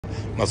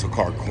Muscle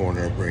Car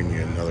Corner, bring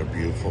you another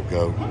beautiful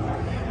goat.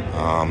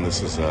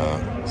 This is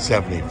a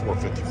 70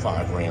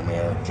 455 Ram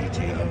Air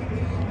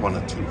GTO, one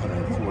of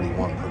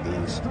 241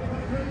 produced in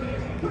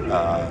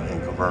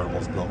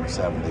convertibles built in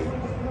 70.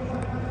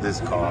 This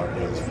car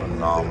is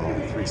phenomenal.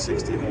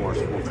 360 horse,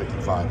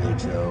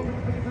 455 HO.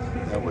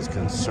 That was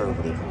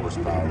conservative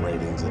horsepower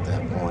ratings at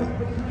that point.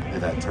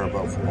 It had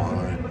turbo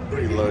 400,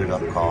 pretty loaded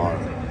up car.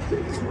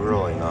 It's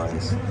really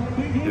nice.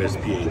 There's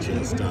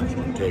PHS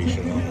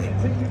documentation on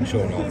it,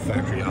 showing all the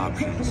factory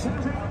options.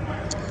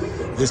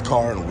 This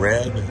car in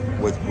red,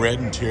 with red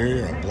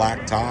interior and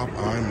black top,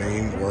 I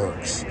mean,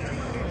 works.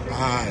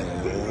 I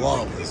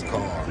love this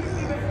car,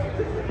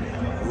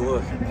 man.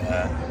 Look at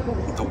that.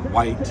 The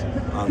white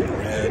on the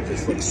red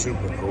just looks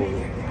super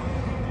cool.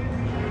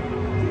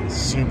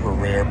 Super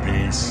rare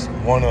piece.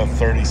 One of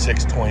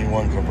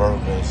 3621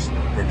 convertibles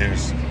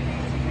produced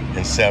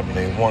in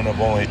 70. One of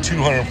only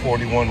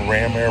 241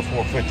 Ram Air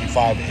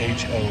 455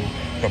 HO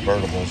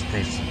convertibles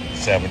produced in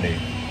 70.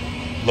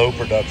 Low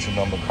production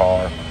number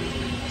car.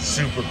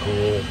 Super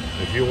cool.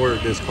 If you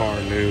ordered this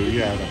car new,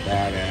 you had a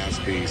badass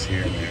piece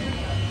here, man.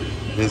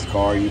 This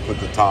car, you put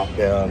the top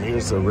down.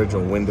 Here's the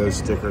original window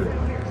sticker.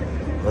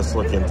 Let's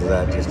look into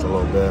that just a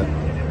little bit.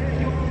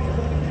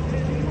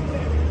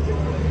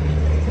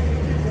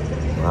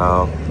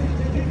 Wow.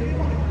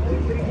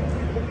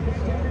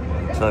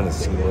 I'm trying to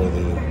see where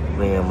the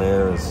Ram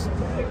Air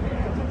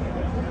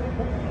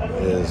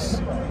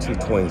is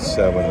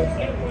 227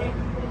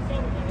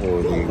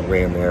 for the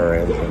Ram Air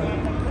engine.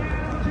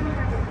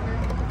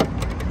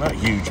 Not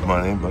huge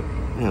money, but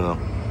you know,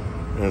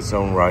 in its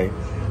own right.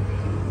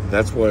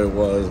 That's what it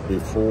was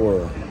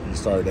before you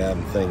started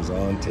adding things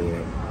onto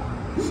it.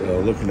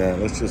 So looking at,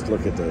 let's just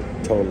look at the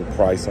total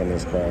price on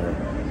this car.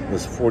 It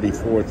was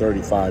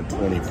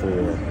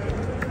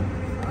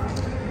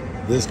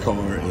 $44,3524. This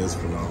car is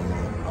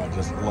phenomenal. I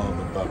just love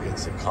the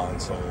buckets, the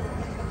console.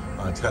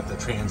 It's got the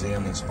Trans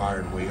Am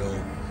inspired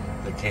wheel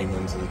that came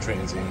into the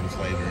Trans Ams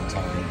later in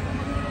time.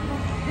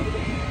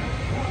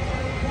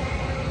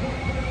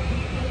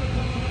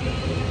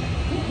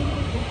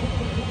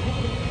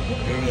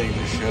 Everything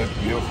just shows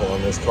beautiful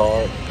on this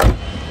car.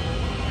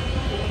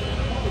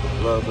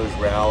 Love those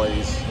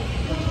rallies.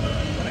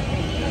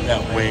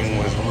 That wing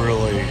was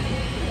really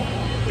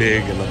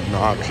big and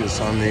obnoxious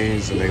on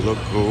these, and they look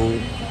cool.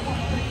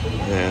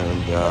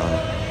 And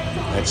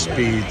at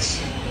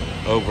speeds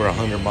over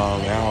 100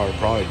 miles an hour, it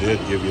probably did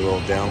give you a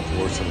little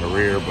downforce in the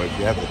rear, but if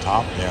you had the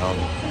top down,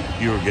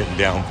 you were getting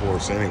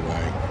downforce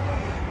anyway.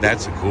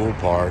 That's the cool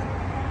part.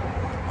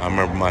 I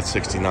remember my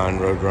 69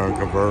 Roadrunner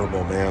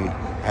convertible, man.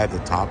 I had the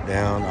top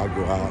down. I'd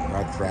go out and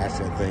I'd thrash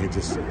that thing. It's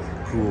just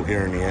cool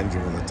hearing the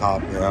engine with the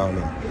top down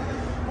and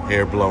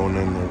air blowing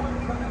in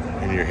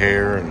your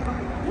hair, and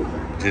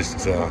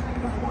just a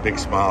big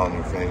smile on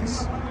your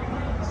face.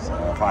 So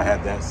if I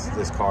had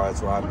this car,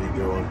 that's what I'd be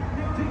doing.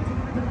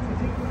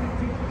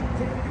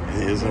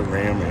 It is a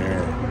Ram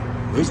Air.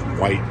 This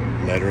white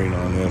lettering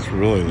on this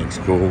really looks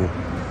cool.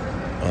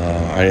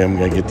 I am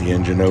going to get the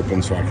engine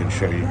open so I can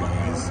show you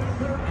guys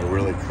a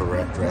really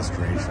correct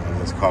restoration on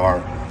this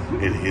car.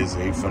 It is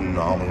a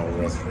phenomenal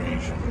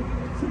restoration.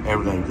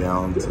 Everything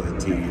down to the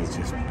T is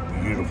just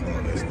beautiful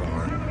on this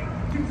car.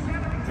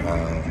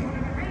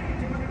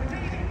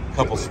 A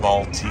couple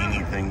small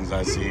teeny things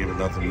I see, but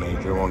nothing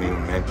major. Won't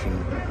even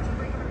mention.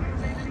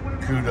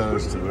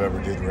 Kudos to whoever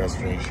did the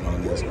restoration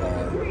on this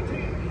car.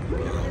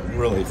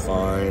 Really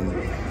fine.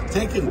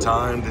 Taking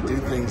time to do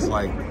things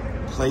like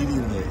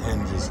plating the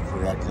hinges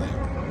correctly.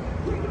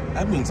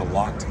 That means a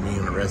lot to me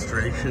in a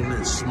restoration.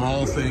 It's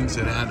small things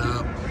that add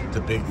up to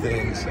big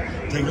things.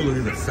 Take a look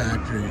at the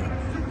factory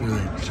where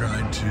they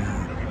tried to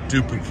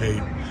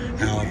duplicate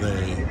how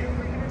they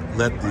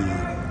let the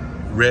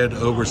red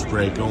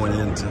overspray going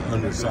into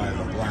underside of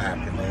the black,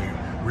 and they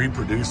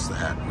reproduced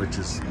that, which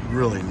is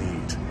really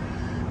neat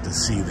to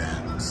see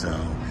that. So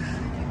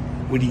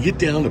when you get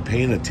down to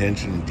paying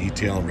attention to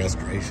detail and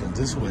restoration,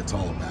 this is what it's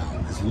all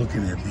about, is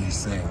looking at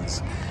these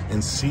things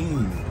and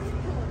seeing,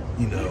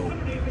 you know,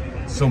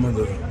 some of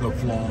the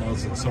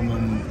flaws, and some of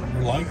them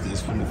were like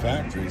this from the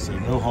factory, so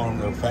no harm,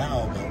 no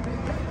foul, but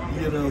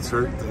you know,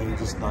 certain things,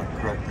 just not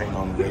correct paint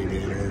on the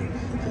radiator.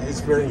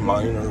 It's very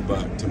minor,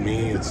 but to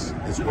me, it's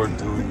worth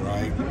doing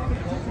right.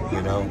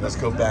 You know, let's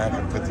go back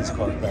and put these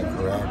cars back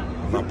correct.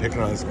 I'm not picking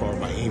on this car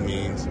by any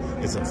means.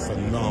 It's a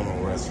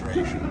phenomenal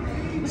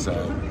restoration.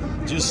 So,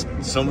 just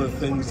some of the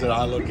things that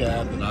I look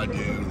at, that I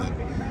do, that,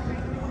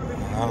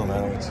 I don't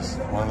know, it's just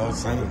one of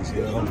those things,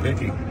 you know, I'm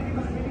picky.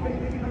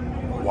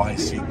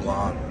 YC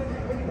block,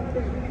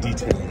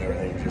 detail and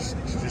everything, it's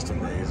just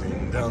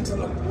amazing. Down to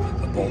the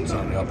bolts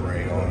on the upper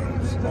A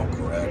arms, all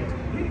correct.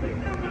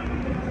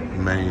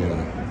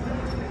 Man,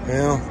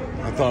 well,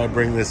 I thought I'd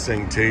bring this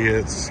thing to you.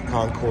 It's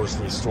Concourse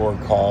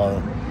Restored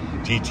Car,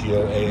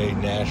 GTO AA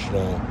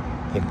National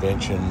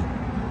Convention.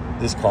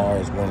 This car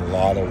has won a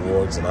lot of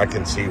awards, and I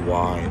can see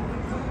why.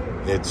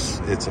 It's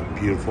a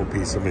beautiful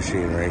piece of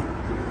machinery,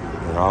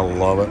 and I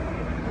love it.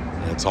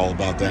 And it's all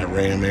about that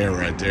Ram Air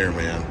right there,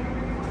 man.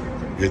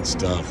 good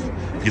stuff.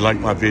 If you like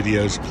my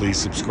videos, please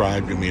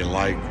subscribe, give me a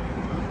like,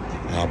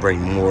 and I'll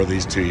bring more of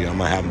these to you. I'm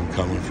going to have them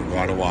coming for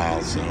quite a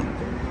while, so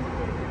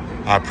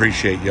I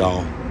appreciate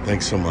y'all.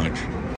 Thanks so much.